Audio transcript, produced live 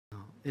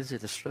Is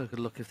it a stroke of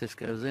luck if this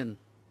goes in?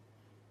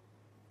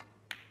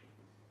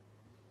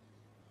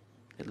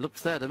 It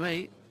looks there to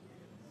me.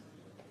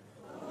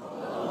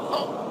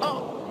 Oh!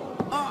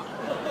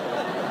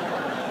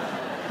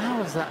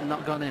 How has that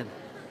not gone in?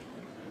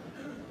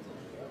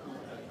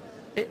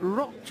 It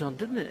rocked, John,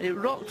 didn't it? It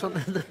rocked on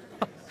the,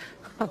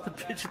 on the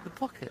bridge of the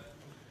pocket.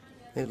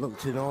 It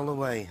looked in all the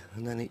way,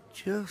 and then it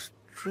just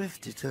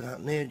drifted to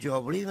that near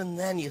jaw. But even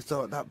then, you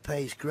thought that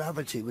pace,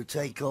 gravity would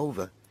take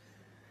over.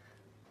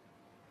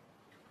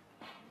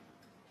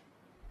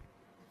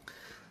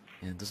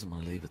 Yeah, it doesn't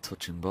want to leave a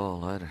touching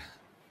ball either.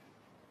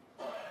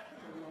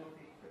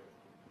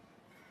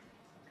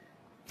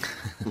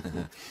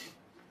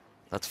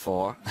 That's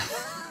 4.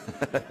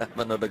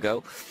 Another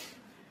go.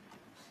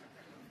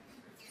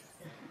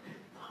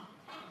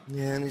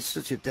 Yeah, and it's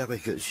such a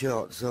delicate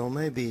shot, so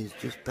maybe he's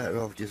just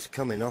better off just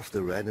coming off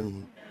the red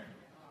and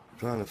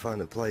trying to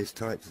find a place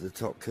tight to the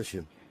top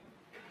cushion.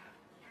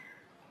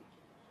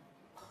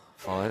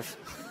 5.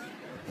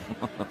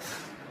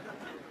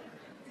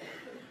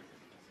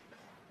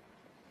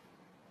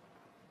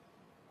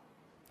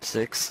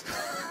 6.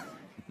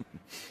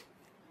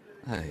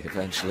 Hey,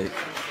 eventually.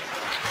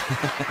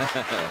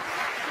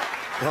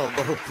 Oh,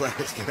 both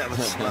players can have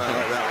a smile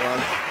at that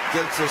one.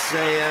 Good to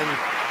see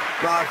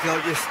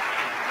Marco just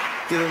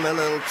give him a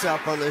little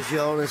tap on the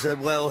shoulder and said,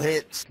 well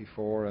hit.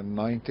 54 and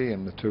 90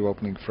 in the 2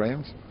 opening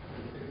frames.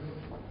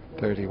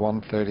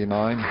 31,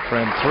 39,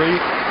 frame 3.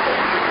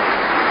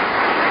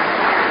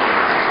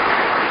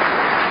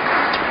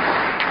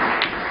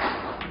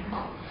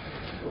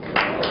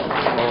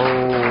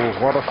 Oh,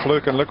 what a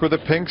fluke, and look where the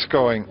pink's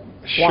going.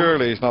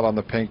 Surely he's not on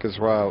the pink as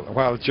well.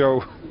 Well,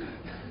 Joe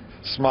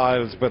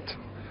smiles, but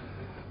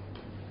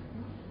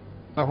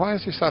now why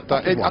has he sat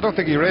down? I don't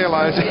think he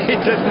realised he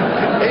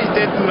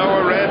didn't know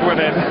a red went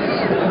in.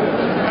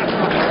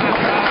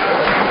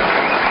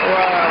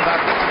 Well,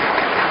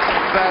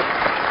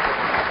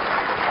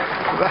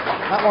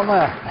 that one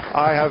there.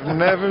 I have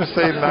never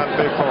seen that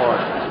before.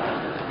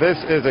 This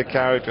is a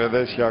character,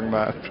 this young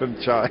man from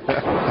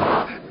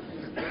China.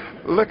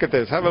 Look at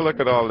this, have a look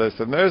at all this,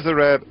 and there's the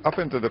red up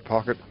into the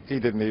pocket. He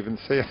didn't even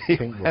see it, he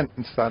went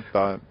and sat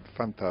down.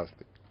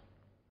 Fantastic.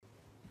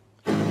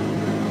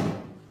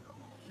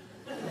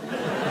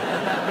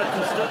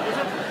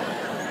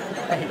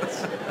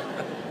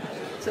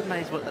 It's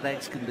amazing what that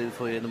eggs can do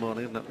for you in the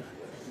morning, isn't it?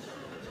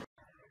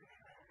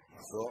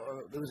 I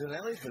thought there was an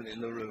elephant in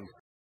the room.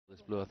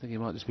 This blue, I think he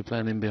might just be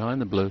playing in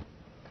behind the blue.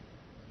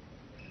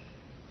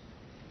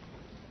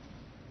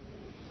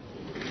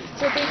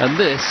 And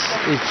this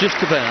is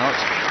just about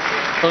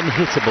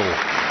unhittable.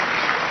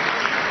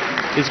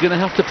 He's going to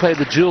have to play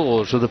the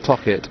jaws of the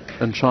pocket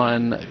and try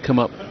and come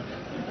up.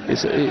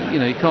 It's, you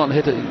know, you can't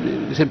hit it.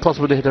 It's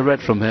impossible to hit a red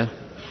from here.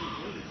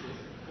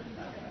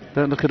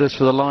 Don't look at us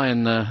for the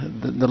line,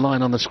 the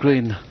line on the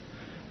screen,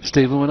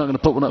 Stephen. We're not going to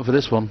put one up for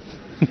this one.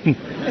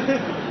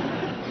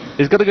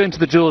 He's got to go into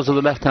the jaws of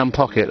the left-hand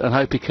pocket and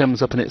hope he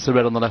comes up and hits the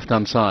red on the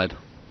left-hand side.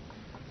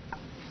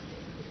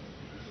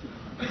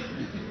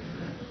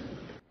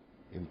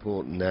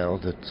 Important now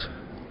that,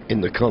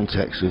 in the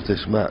context of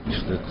this match,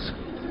 that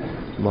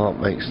Mark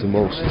makes the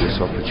most of this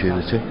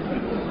opportunity.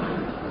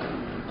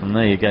 And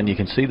there again, you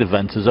can see the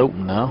vent is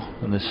open now,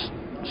 and there's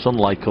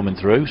sunlight coming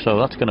through, so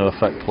that's going to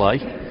affect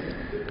play.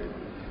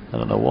 I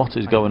don't know what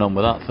is going on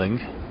with that thing.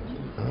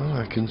 Oh,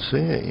 I can see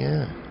it,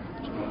 yeah.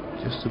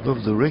 Just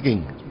above the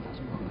rigging.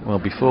 Well,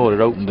 before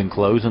it opened and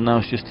closed, and now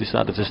it's just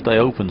decided to stay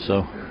open,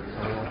 so...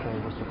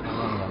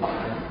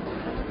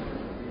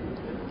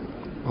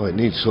 Oh, it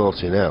needs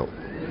sorting out.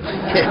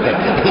 He's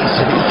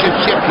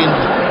just checking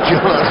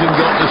John hasn't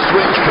got the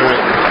switch for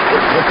it.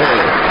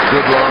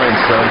 Good line,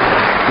 son.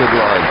 Good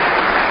line.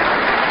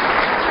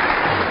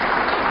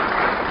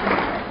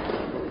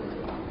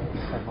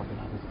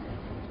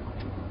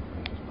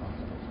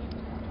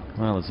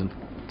 Well, there's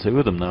 2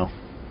 of them now.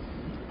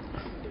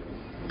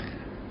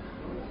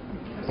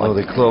 Oh,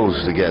 they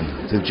closed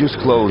again. They've just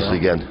closed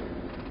again.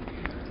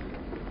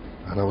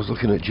 And I was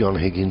looking at John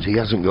Higgins. He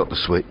hasn't got the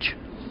switch.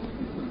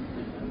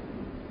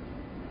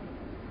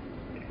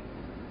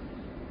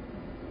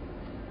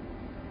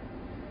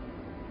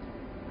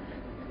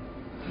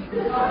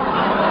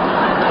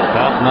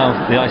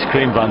 Now the ice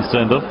cream van's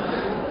turned up.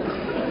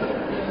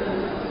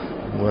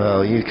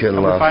 Well, you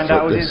can laugh, find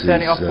out but who's this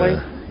turning is, off,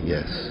 please?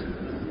 yes.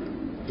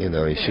 You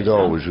know, you should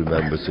always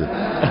remember to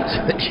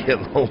touch your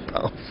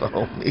mobile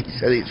phone. He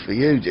said it's for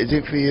you. Is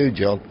it for you,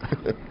 John?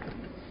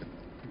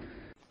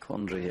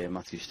 Quandary here,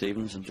 Matthew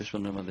Stevens. I'm just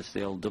wondering whether it's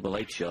the old double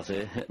H shot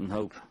here, hit and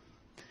hope.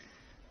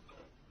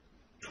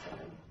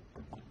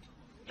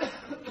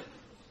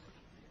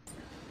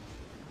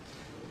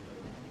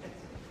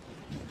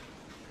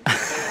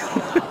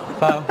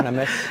 Foul and a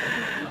miss.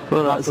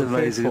 Well, that's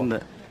amazing, isn't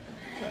it?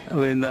 I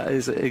mean, that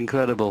is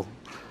incredible.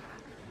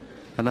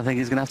 And I think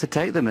he's going to have to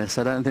take the miss.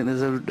 I don't think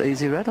there's an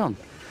easy red on.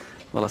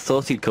 Well, I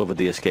thought he'd covered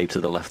the escape to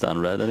the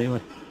left-hand red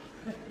anyway.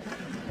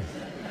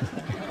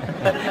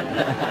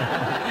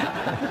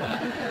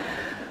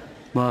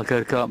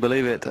 Marco can't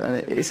believe it. And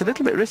it's a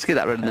little bit risky,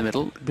 that run in the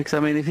middle, because, I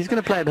mean, if he's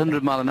going to play at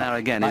 100 mile an hour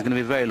again, he's going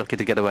to be very lucky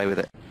to get away with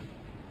it.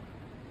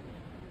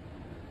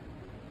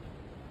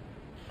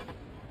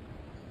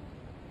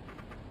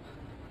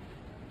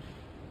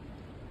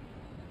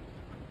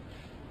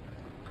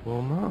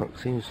 Well, Mark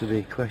seems to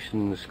be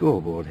questioning the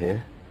scoreboard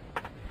here.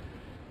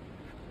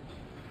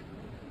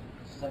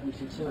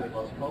 72 it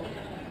was, Paul.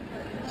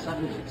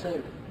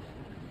 72.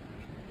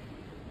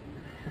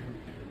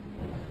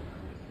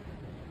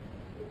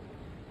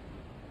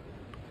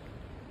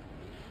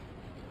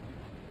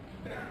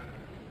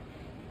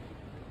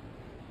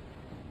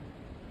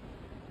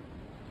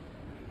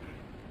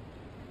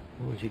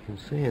 Well, as you can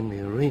see in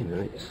the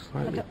arena, it's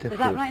slightly different. Is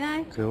that right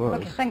now? To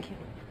us. Okay, thank you.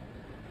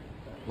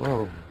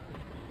 Well,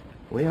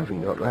 we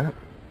haven't got that.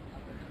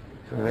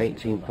 It's an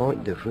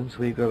 18-point difference.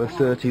 We've got a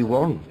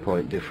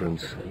 31-point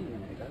difference.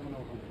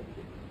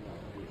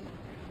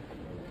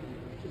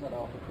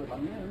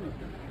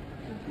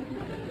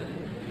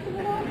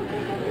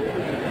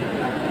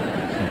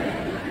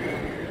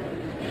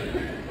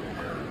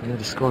 Yeah,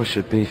 the score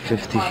should be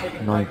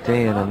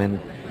 50-19. I mean,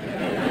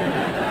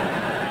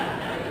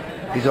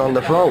 He's on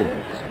the phone.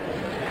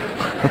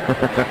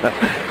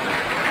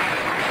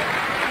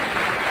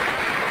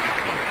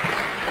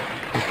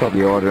 he's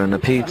probably ordering a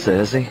pizza,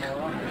 is he?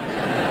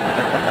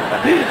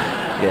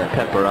 Yeah,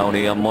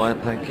 pepperoni on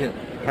mine, thank you.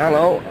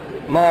 Hello,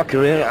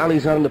 Marker here at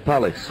Alexander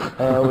Palace.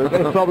 We've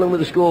got a problem with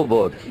the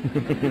scoreboard.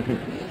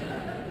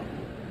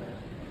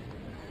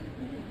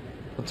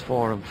 It's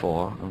 4 and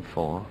 4 and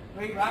 4.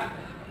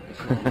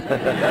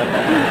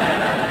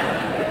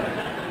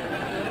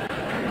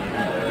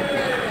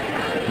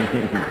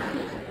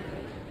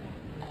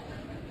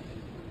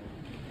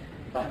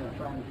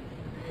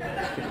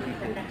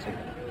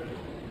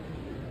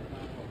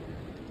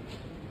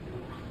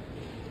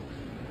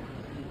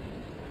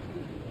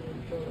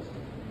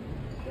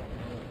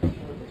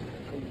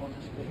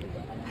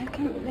 How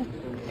can they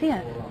see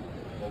it?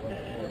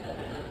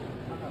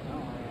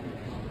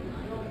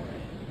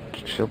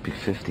 It should be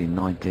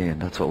 50-19.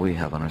 That's what we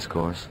have on our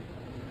scores.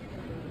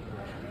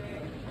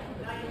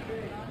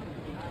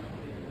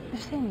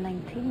 They're saying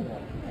 19.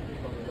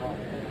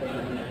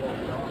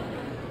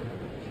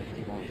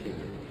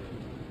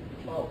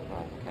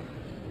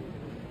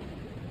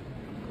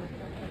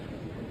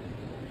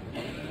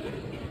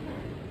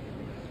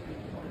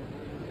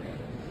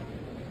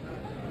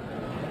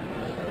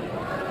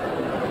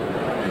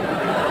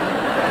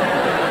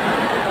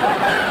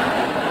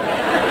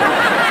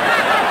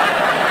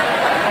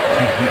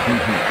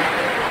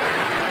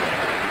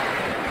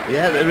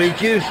 Yeah, the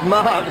reduced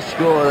mark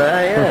score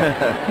there, yeah.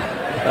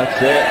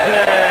 That's it.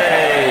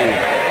 Hey!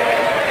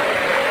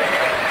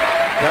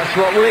 That's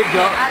what we've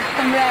got. Add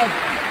some red.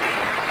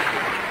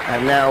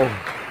 And now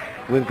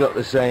we've got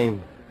the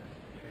same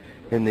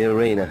in the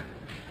arena.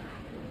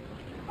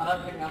 I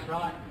don't think that's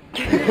right.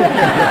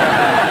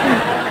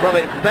 Well,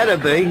 it better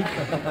be.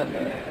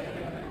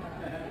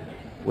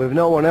 With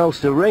no one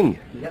else to ring.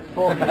 You get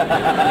 4.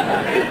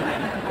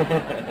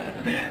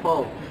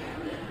 Paul,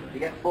 you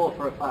get 4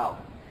 for a foul.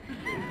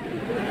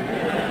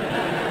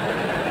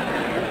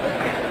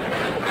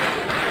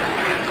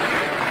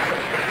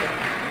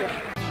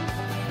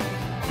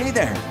 Hey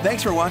there,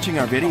 thanks for watching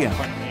our video.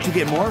 To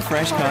get more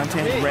fresh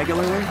content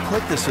regularly,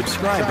 click the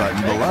subscribe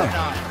button below.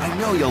 I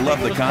know you'll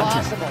love the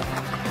content.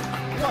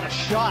 What a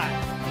shot.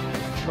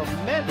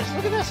 Tremendous.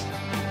 Look at this.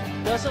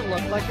 Doesn't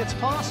look like it's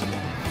possible.